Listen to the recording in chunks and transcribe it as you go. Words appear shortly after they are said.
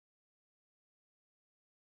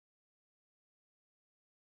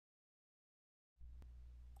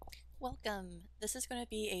Welcome! This is going to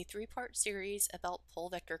be a three-part series about pole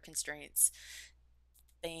vector constraints,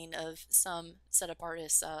 bane of some setup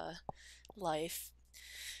artists' life.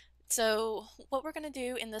 So what we're going to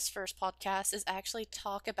do in this first podcast is actually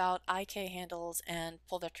talk about ikHandles and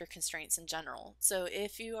pole vector constraints in general. So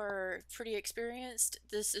if you are pretty experienced,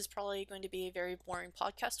 this is probably going to be a very boring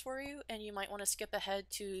podcast for you, and you might want to skip ahead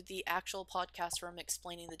to the actual podcast where I'm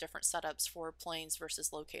explaining the different setups for planes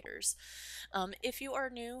versus locators. If you are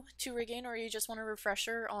new to rigging or you just want a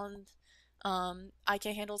refresher on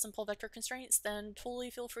ikHandles and pole vector constraints, then totally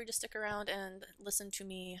feel free to stick around and listen to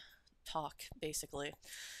me talk, basically.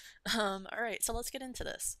 All right, so let's get into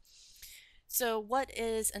this. So what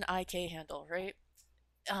is an ikHandle, right?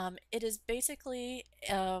 It is basically,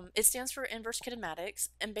 it stands for inverse kinematics,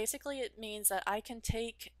 and basically it means that I can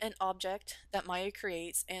take an object that Maya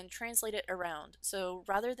creates and translate it around. So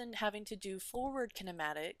rather than having to do forward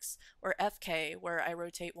kinematics, or FK, where I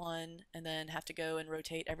rotate one and then have to go and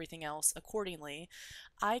rotate everything else accordingly,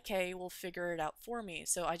 IK will figure it out for me.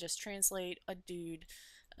 So I just translate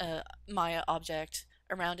a Maya object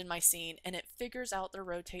around in my scene, and it figures out the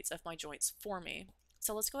rotates of my joints for me.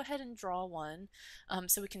 So let's go ahead and draw one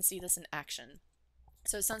so we can see this in action.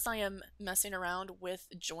 So since I am messing around with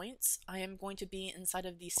joints, I am going to be inside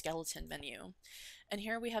of the skeleton menu. And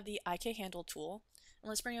here we have the ikHandle tool, and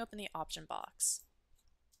let's bring it up in the option box.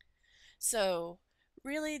 So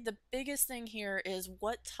really the biggest thing here is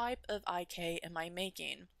what type of IK am I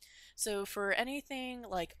making? So for anything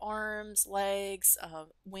like arms, legs,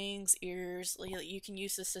 wings, ears, you can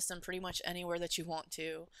use the system pretty much anywhere that you want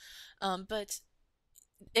to. But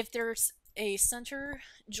if there's a center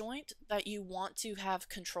joint that you want to have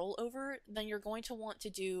control over, then you're going to want to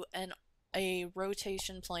do a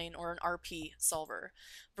rotation plane or an RP solver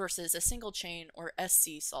versus a single chain or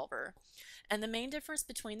SC solver. And the main difference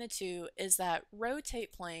between the two is that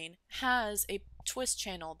rotate plane has a twist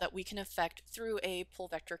channel that we can affect through a pole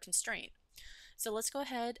vector constraint. So let's go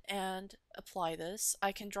ahead and apply this.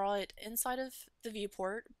 I can draw it inside of the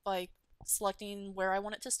viewport by selecting where I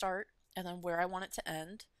want it to start and then where I want it to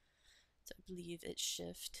end. So I believe it's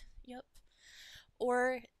shift. Yep.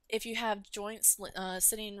 Or if you have joints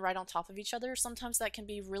sitting right on top of each other, sometimes that can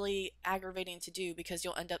be really aggravating to do because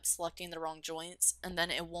you'll end up selecting the wrong joints and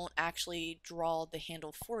then it won't actually draw the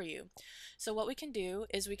handle for you. So what we can do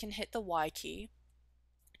is we can hit the Y key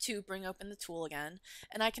to bring open the tool again,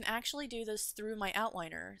 and I can actually do this through my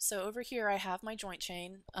outliner. So over here I have my joint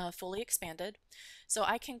chain fully expanded, so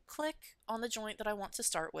I can click on the joint that I want to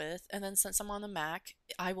start with, and then since I'm on the Mac,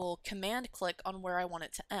 I will command click on where I want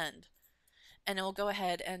it to end, and it will go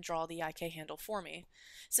ahead and draw the ikHandle for me.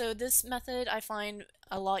 So this method I find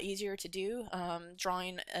a lot easier to do,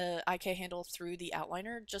 drawing a ikHandle through the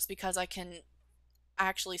outliner, just because I can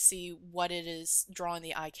actually see what it is drawing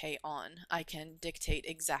the IK on. I can dictate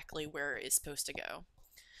exactly where it's supposed to go.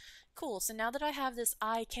 Cool, so now that I have this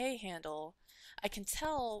ikHandle, I can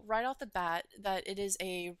tell right off the bat that it is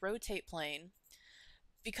a rotate plane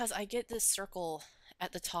because I get this circle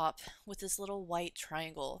at the top with this little white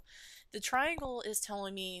triangle. The triangle is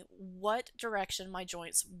telling me what direction my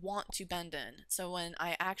joints want to bend in. So when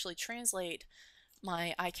I actually translate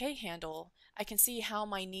my ikHandle, I can see how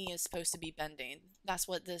my knee is supposed to be bending. That's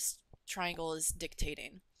what this triangle is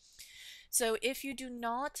dictating. So if you do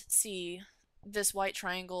not see this white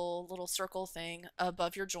triangle little circle thing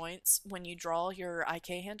above your joints when you draw your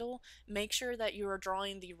ikHandle, make sure that you are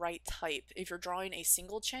drawing the right type. If you're drawing a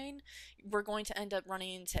single chain, we're going to end up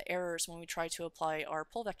running into errors when we try to apply our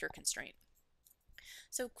pole vector constraint.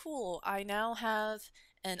 So cool, I now have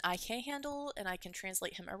an ikHandle and I can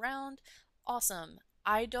translate him around. Awesome.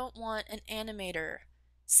 I don't want an animator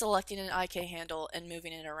selecting an ikHandle and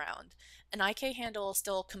moving it around. An ikHandle is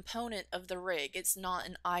still a component of the rig, it's not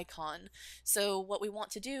an icon. So what we want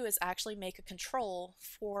to do is actually make a control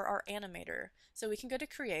for our animator. So we can go to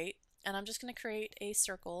create, and I'm just going to create a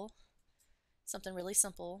circle, something really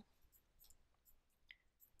simple.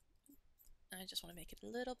 I just want to make it a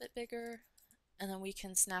little bit bigger, and then we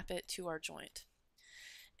can snap it to our joint.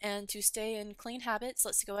 And to stay in clean habits,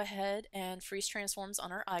 let's go ahead and freeze transforms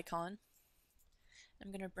on our icon. I'm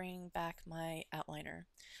going to bring back my outliner.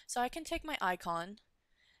 So I can take my icon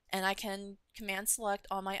and I can command select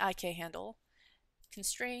on my ikHandle,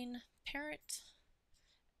 constrain parent,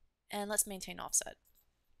 and let's maintain offset.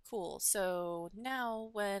 Cool, so now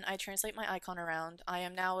when I translate my icon around, I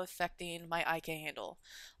am now affecting my ikHandle.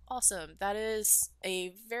 Awesome, that is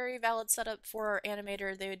a very valid setup for our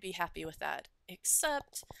animator. They would be happy with that,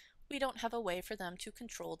 except we don't have a way for them to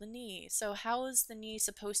control the knee. So how is the knee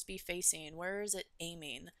supposed to be facing? Where is it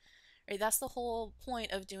aiming? right? That's the whole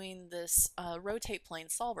point of doing this rotate plane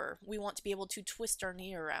solver. We want to be able to twist our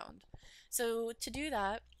knee around. So to do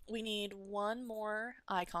that, we need one more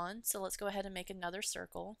icon. So let's go ahead and make another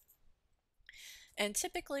circle. And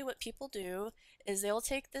typically what people do is they'll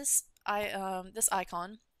take this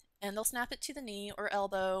icon and they'll snap it to the knee or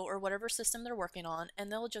elbow or whatever system they're working on,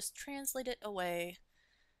 and they'll just translate it away,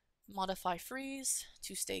 modify freeze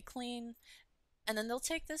to stay clean, and then they'll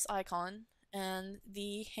take this icon and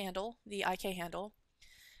the handle, the IK handle,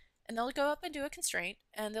 and they'll go up and do a constraint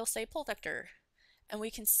and they'll say pull vector. And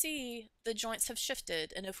we can see the joints have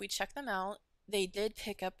shifted, and if we check them out, they did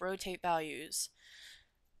pick up rotate values.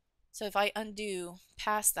 So if I undo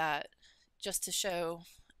past that, just to show,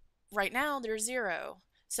 right now they're 0.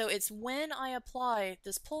 So it's when I apply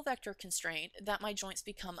this pull vector constraint that my joints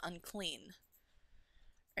become unclean.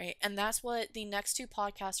 Right? And that's what the next two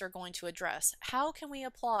podcasts are going to address. How can we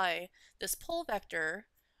apply this pull vector,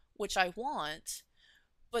 which I want,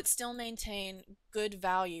 but still maintain good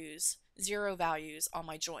values, 0 values on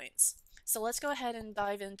my joints? So let's go ahead and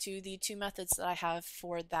dive into the two methods that I have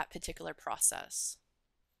for that particular process.